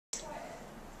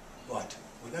Right,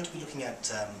 we're going to be looking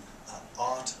at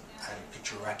art and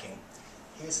picture racking.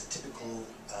 Here's a typical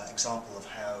example of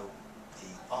how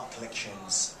the art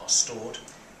collections are stored.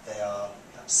 They are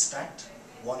stacked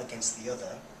one against the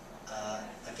other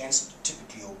against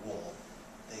typically a wall.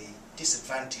 The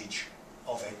disadvantage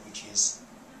of it, which is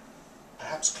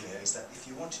perhaps clear, is that if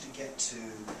you wanted to get to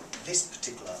this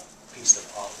particular piece of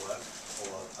artwork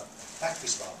or a back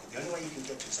piece of artwork, the only way you can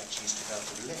get to it actually is to be able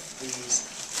to lift these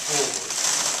forward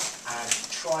and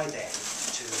try then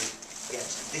to get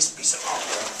this piece of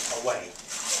artwork away.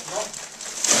 Not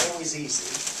always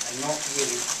easy and not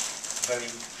really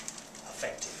very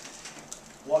effective.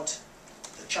 What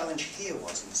the challenge here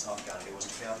was in this art gallery was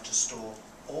to be able to store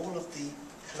all of the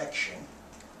collection,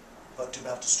 but to be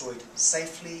able to store it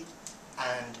safely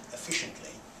and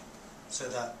efficiently so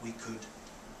that we could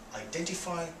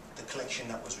identify the collection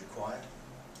that was required,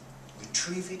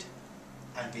 retrieve it,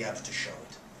 and be able to show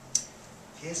it.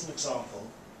 Here's an example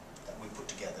that we put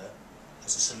together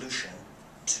as a solution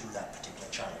to that particular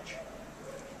challenge.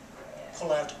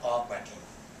 Pull-out art racking,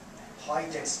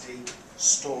 high-density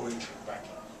storage racking.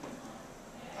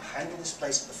 A handle is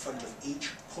placed at the front of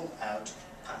each pull-out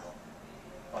panel.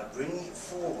 By bringing it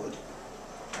forward,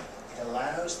 it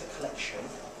allows the collection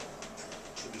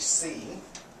to be seen,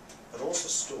 but also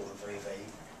stored very, very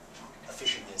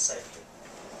efficiently and safely.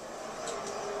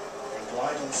 They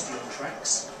glide on steel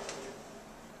tracks.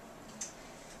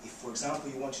 If, for example,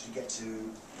 you wanted to get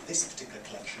to this particular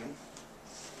collection,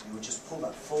 you would just pull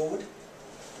that forward,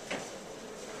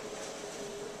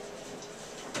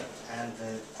 and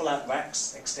the pull-out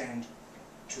racks extend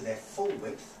to their full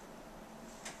width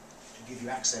to give you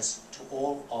access to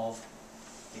all of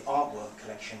the artwork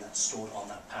collection that's stored on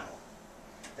that panel.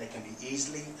 They can be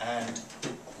easily and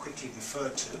quickly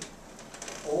referred to.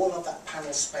 All of that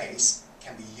panel space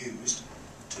can be used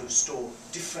to store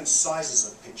different sizes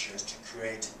of pictures to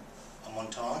create a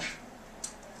montage.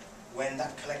 When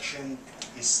that collection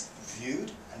is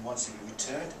viewed and wants to be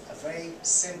returned, a very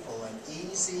simple and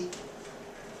easy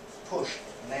push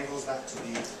enables that to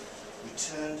be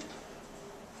returned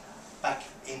back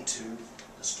into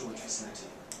the storage facility.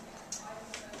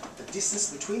 The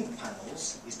distance between the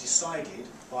panels is decided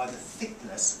by the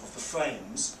thickness of the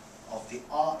frames of the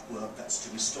artwork that's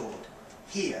to be stored.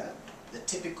 Here, the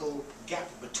typical gap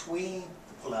between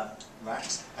the pull-out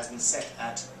racks has been set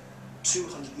at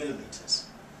 200 millimeters.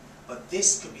 But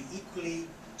this could be equally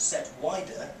set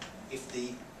wider if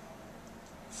the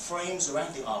frames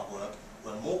around the artwork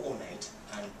were more ornate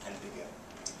and bigger.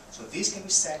 So these can be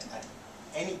set at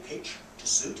any pitch to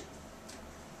suit.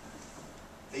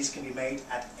 These can be made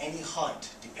at any height.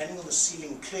 Depending on the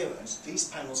ceiling clearance, these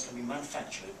panels can be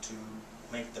manufactured to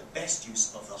make the best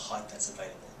use of the height that's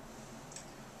available.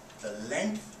 The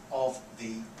length of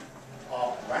the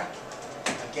art rack,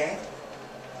 again,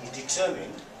 is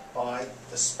determined by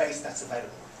the space that's available.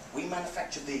 We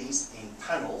manufacture these in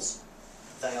panels.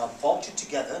 They are bolted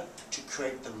together to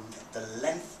create the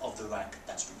length of the rack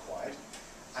that's required.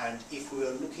 And if we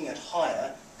were looking at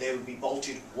higher, they would be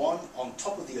bolted one on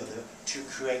top of the other to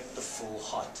create the full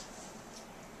height.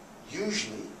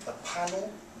 Usually, the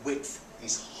panel width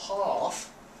is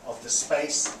half of the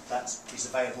space that is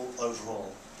available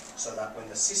overall, so that when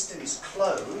the system is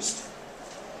closed,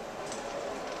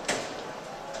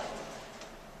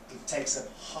 it takes up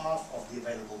half of the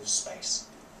available space.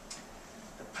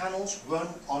 The panels run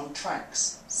on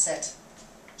tracks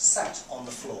sat on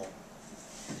the floor.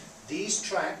 These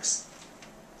tracks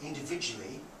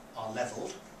individually are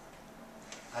levelled,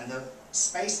 and the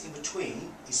space in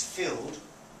between is filled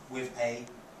with a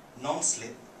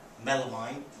non-slip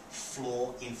melamine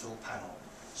floor infill panel,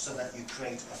 so that you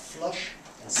create a flush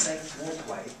and safe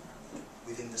walkway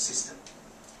within the system.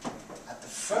 At the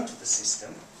front of the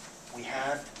system, we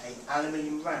have an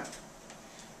aluminium ramp.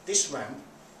 This ramp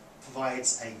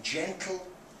provides a gentle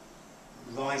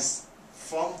rise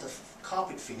from the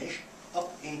carpet finish up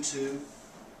into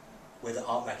where the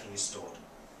art racking is stored.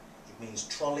 It means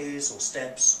trolleys or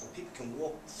steps, or people can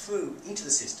walk through into the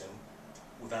system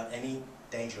without any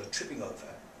danger of tripping over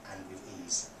and with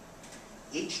ease.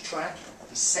 Each track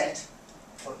is set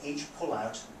for each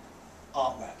pull-out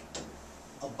art rack.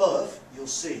 Above, you'll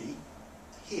see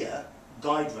here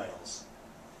guide rails.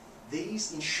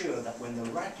 These ensure that when the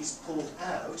rack is pulled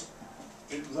out,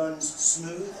 it runs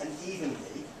smooth and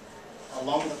evenly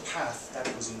along the path that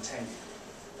it was intended.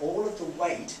 All of the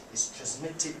weight is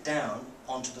transmitted down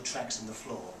onto the tracks in the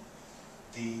floor.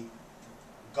 The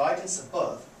guidance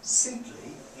above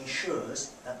simply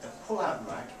ensures that the pull-out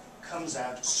rack comes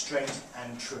out straight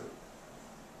and true.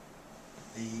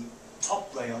 The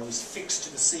top rail is fixed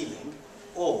to the ceiling,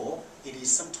 or it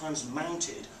is sometimes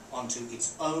mounted onto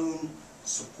its own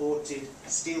supported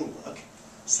steelwork,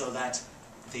 so that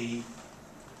the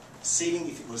ceiling,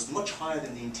 if it was much higher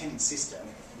than the intended system,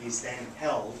 is then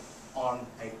held on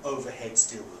an overhead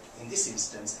steelwork. In this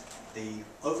instance, the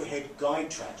overhead guide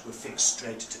tracks were fixed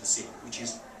straight to the ceiling, which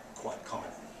is quite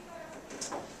common.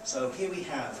 So here we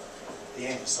have the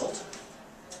end result.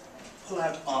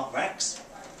 Pull-out arc racks,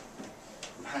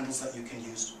 handles that you can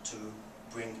use to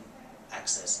bring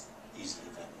access easily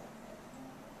available.